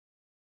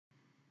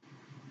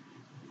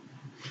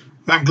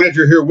I'm glad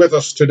you're here with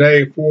us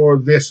today for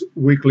this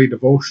weekly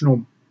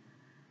devotional.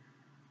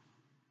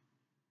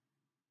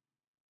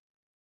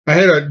 I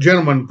had a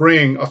gentleman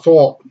bring a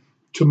thought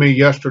to me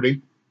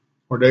yesterday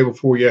or day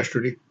before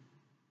yesterday.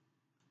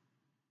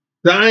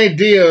 The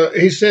idea,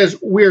 he says,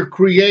 we're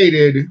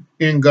created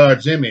in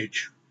God's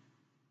image,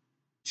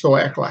 so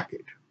act like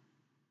it.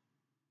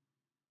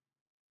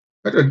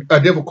 That's a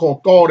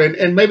difficult thought,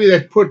 and maybe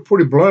that's put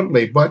pretty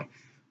bluntly, but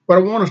I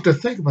want us to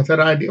think about that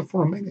idea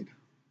for a minute.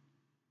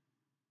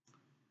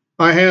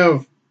 I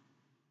have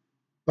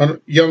a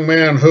young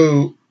man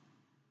who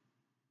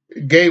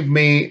gave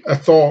me a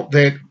thought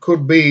that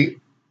could be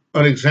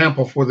an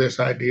example for this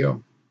idea.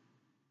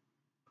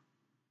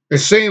 It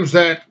seems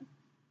that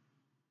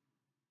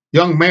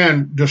young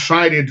man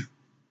decided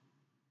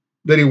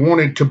that he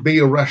wanted to be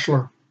a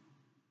wrestler.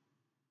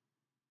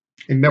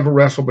 He never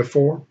wrestled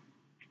before.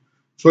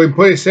 So he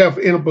put himself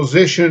in a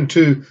position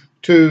to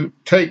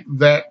take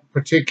that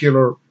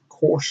particular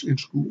course in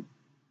school.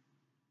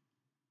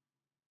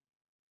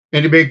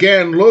 And he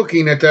began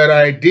looking at that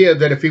idea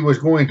that if he was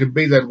going to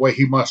be that way,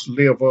 he must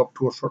live up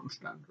to a certain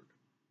standard.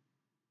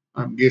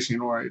 I'm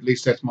guessing, or at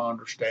least that's my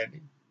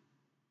understanding.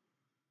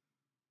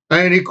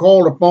 And he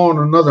called upon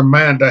another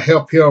man to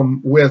help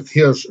him with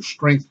his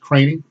strength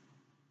training.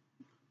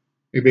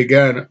 He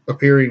began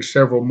appearing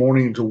several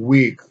mornings a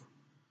week,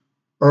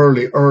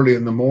 early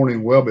in the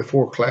morning, well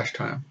before class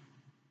time,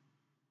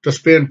 to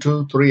spend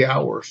 2-3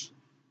 hours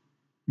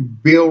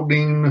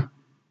building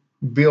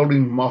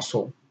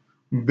muscle,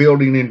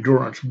 building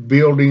endurance,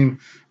 building,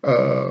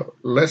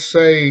 let's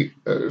say,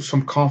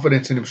 some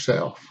confidence in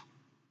himself.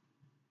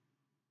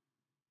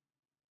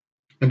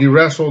 And he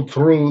wrestled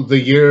through the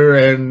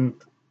year, and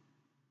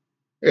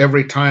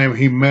every time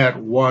he met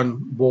one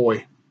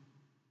boy,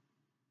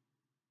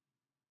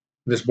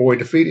 this boy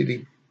defeated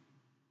him.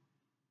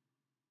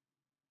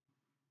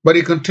 But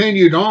he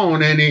continued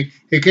on, and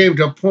he came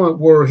to a point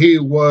where he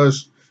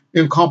was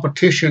in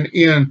competition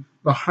in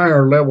the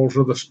higher levels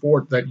of the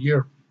sport that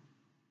year.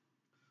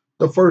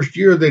 The first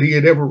year that he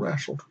had ever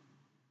wrestled.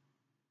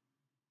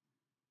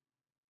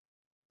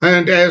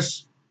 And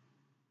as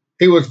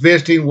he was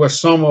visiting with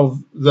some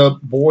of the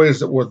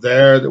boys that were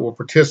there that were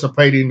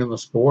participating in the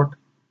sport,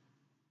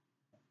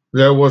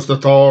 there was the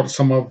thought of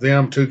some of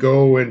them to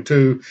go and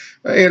to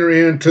enter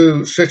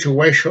into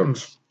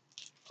situations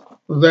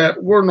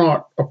that were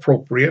not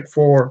appropriate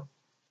for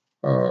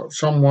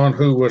someone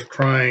who was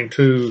trying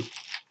to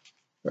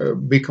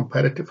be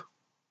competitive.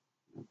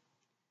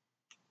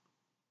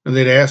 And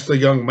they'd asked the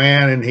young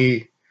man, and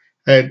he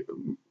had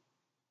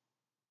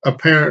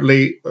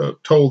apparently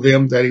told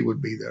them that he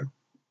would be there.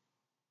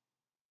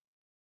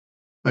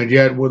 And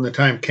yet, when the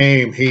time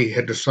came, he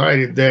had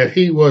decided that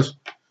he was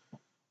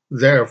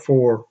there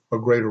for a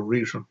greater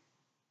reason.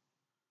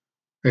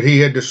 That he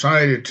had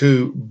decided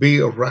to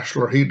be a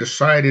wrestler. He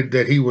decided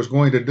that he was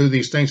going to do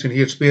these things, and he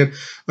had spent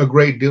a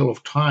great deal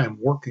of time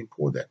working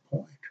toward that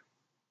point.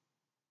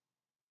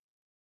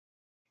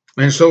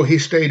 And so he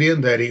stayed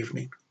in that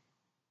evening.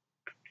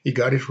 He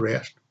got his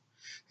rest.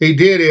 He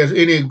did as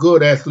any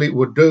good athlete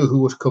would do who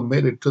was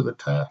committed to the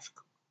task.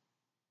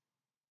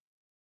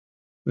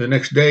 The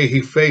next day,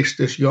 he faced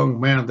this young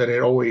man that had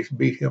always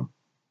beat him.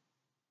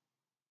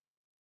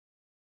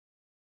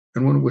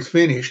 And when it was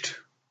finished,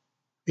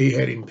 he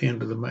had him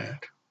pinned to the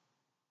mat.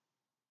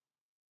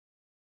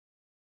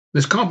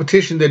 This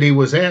competition that he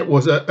was at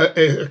was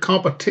a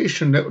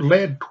competition that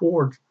led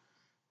towards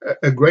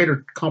a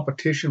greater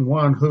competition,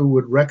 one who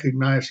would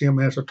recognize him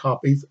as a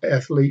top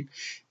athlete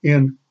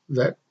in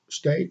that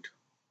state.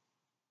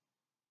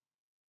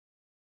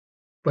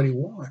 But he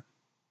won.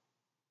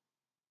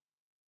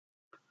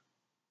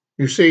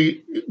 You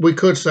see, we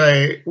could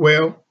say,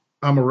 well,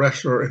 I'm a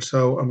wrestler, and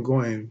so I'm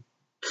going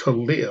to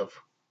live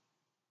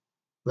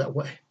that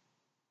way.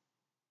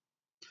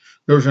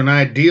 There's an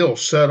ideal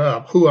set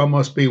up, who I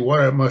must be,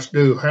 what I must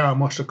do, how I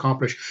must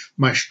accomplish,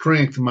 my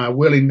strength, my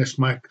willingness,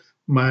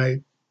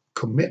 my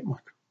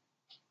commitment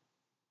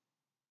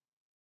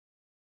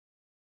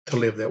to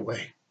live that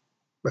way,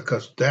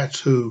 because that's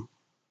who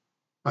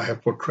I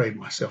have portrayed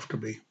myself to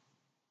be.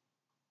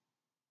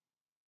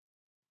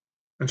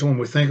 And so when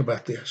we think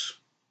about this,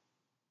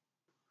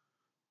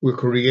 we're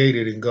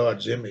created in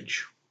God's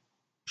image,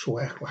 so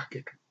act like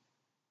it.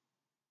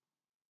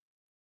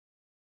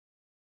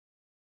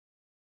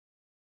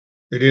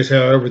 It is,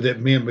 however, that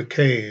men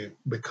became,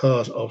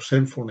 because of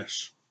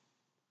sinfulness,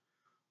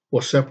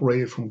 was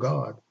separated from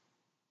God.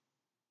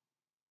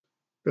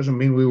 Doesn't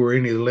mean we were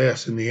any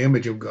less in the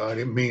image of God.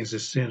 It means that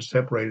sin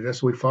separated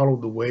us. We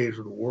followed the ways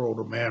of the world,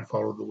 or man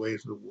followed the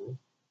ways of the world.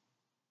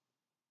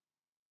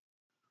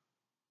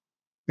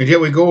 And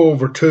yet we go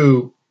over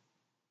to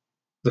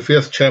the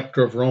 5th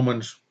chapter of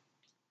Romans,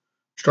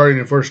 starting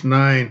in verse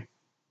 9.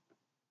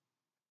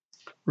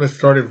 Let's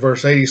start at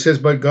verse 8. He says,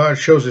 but God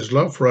shows his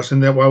love for us in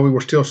that while we were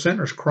still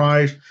sinners,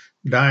 Christ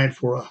died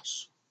for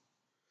us.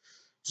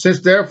 Since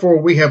therefore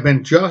we have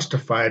been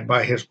justified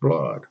by his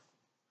blood,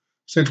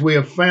 since we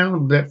have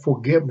found that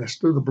forgiveness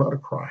through the blood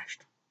of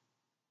Christ,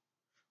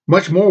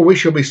 much more we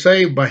shall be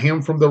saved by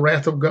him from the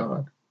wrath of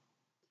God.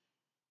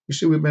 You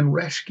see, we've been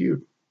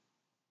rescued.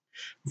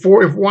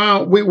 For if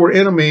while we were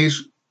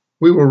enemies,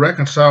 we were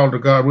reconciled to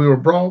God, we were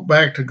brought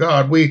back to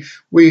God, we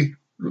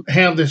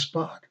have this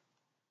spot.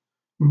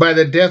 By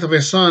the death of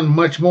his son,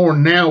 much more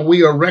now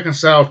we are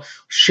reconciled.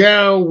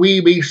 Shall we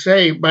be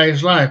saved by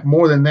his life?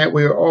 More than that,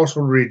 we are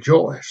also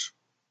rejoice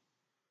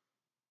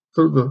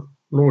through the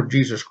Lord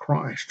Jesus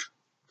Christ,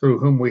 through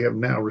whom we have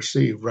now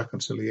received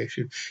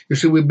reconciliation. You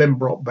see, we've been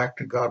brought back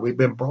to God. We've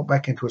been brought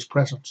back into his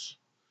presence.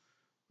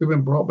 We've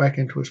been brought back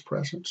into his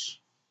presence.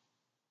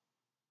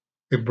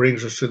 It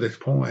brings us to this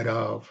point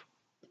of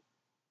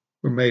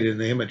we're made in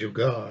the image of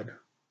God.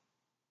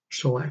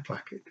 So act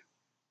like it.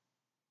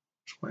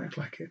 So act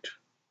like it.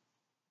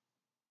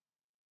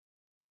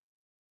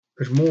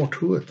 There's more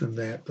to it than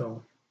that,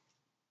 though.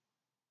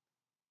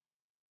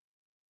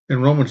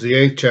 In Romans, the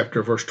 8th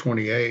chapter, verse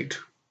 28,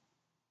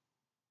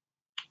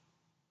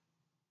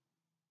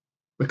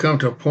 we come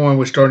to a point,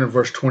 we start in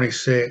verse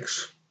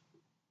 26.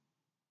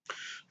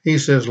 He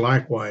says,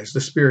 likewise,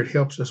 the Spirit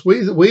helps us.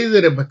 We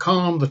that have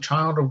become the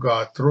child of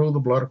God through the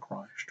blood of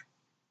Christ.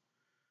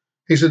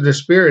 He said, the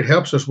Spirit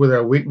helps us with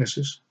our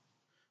weaknesses,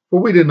 for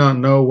we do not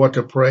know what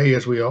to pray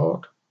as we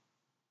ought.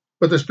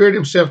 But the Spirit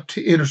himself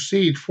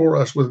intercedes for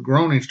us with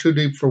groanings too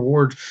deep for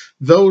words.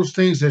 Those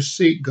things that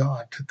seek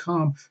God to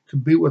come, to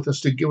be with us,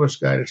 to give us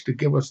guidance, to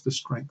give us the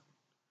strength,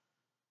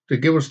 to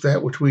give us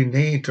that which we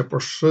need to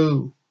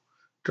pursue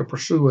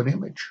an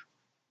image.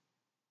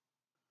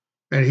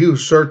 And he who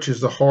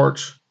searches the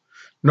hearts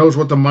knows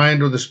what the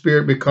mind of the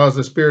Spirit, because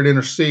the Spirit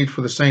intercedes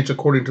for the saints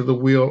according to the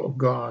will of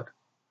God.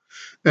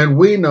 And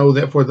we know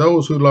that for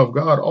those who love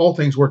God, all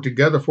things work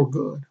together for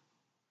good.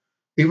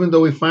 Even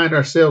though we find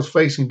ourselves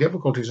facing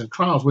difficulties and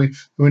trials, we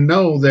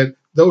know that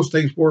those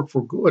things work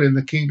for good in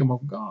the kingdom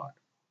of God.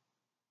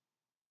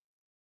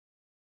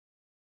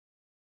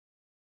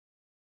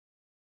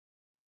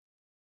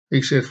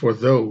 He says, for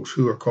those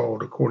who are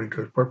called according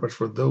to his purpose,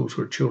 for those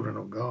who are children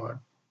of God.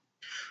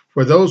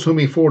 For those whom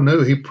he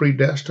foreknew, he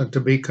predestined to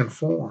be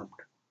conformed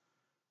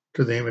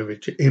to the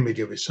image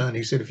of his son.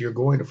 He said, if you're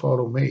going to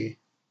follow me,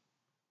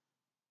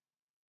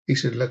 he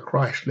said, let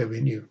Christ live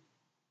in you.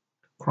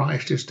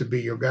 Christ is to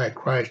be your guide.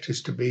 Christ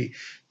is to be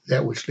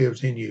that which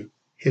lives in you,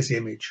 his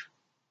image.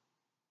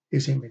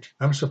 His image.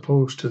 I'm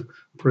supposed to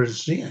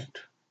present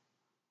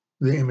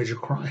the image of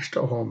Christ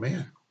to all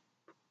men,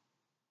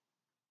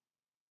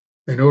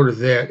 in order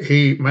that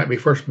he might be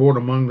firstborn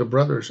among the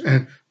brothers.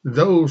 And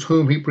those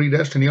whom he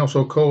predestined, he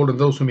also called, and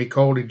those whom he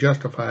called, he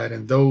justified,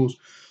 and those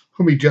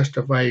whom he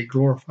justified, he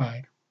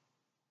glorified.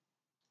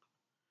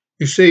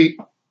 You see,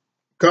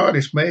 God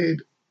has made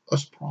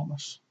us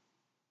promise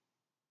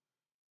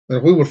that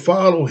if we would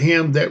follow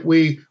him, that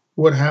we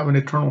would have an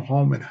eternal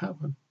home in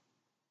heaven.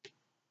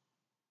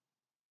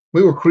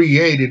 We were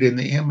created in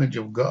the image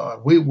of God.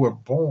 We were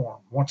born,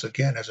 once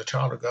again, as a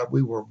child of God,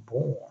 we were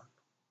born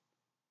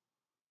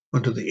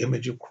unto the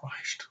image of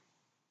Christ,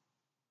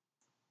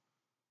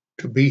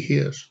 to be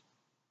his,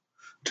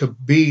 to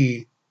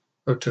be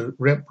or to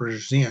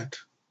represent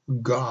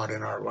God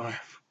in our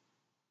life.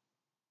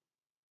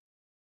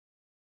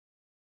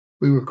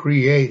 We were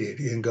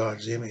created in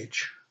God's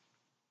image.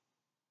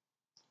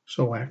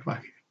 So act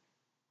like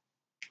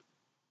it.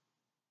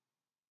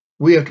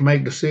 We have to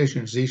make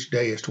decisions each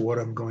day as to what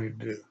I'm going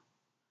to do.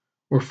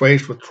 We're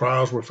faced with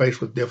trials, we're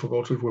faced with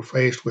difficulties, we're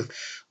faced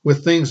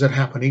with things that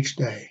happen each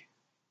day.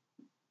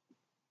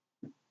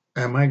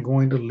 Am I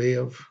going to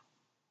live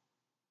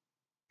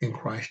in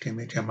Christ's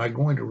image? Am I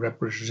going to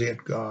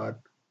represent God?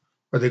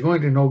 Are they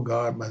going to know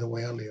God by the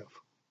way I live?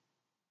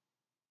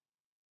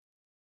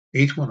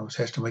 Each one of us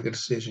has to make a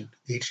decision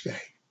each day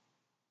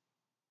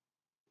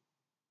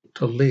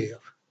to live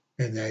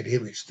in that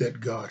image that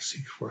God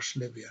seeks for us to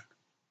live in.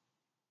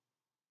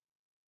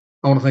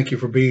 I want to thank you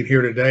for being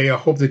here today. I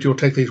hope that you'll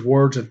take these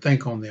words and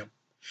think on them,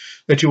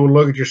 that you will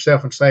look at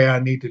yourself and say, I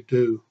need to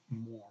do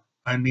more.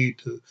 I need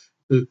to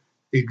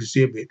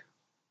exhibit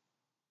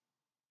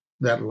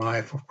that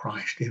life of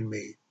Christ in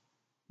me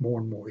more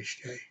and more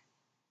each day,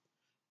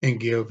 and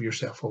give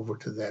yourself over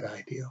to that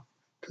idea,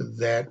 to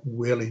that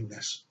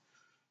willingness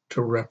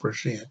to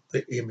represent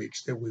the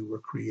image that we were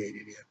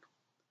created in.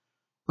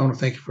 I want to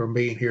thank you for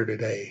being here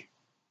today,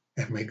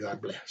 and may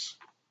God bless.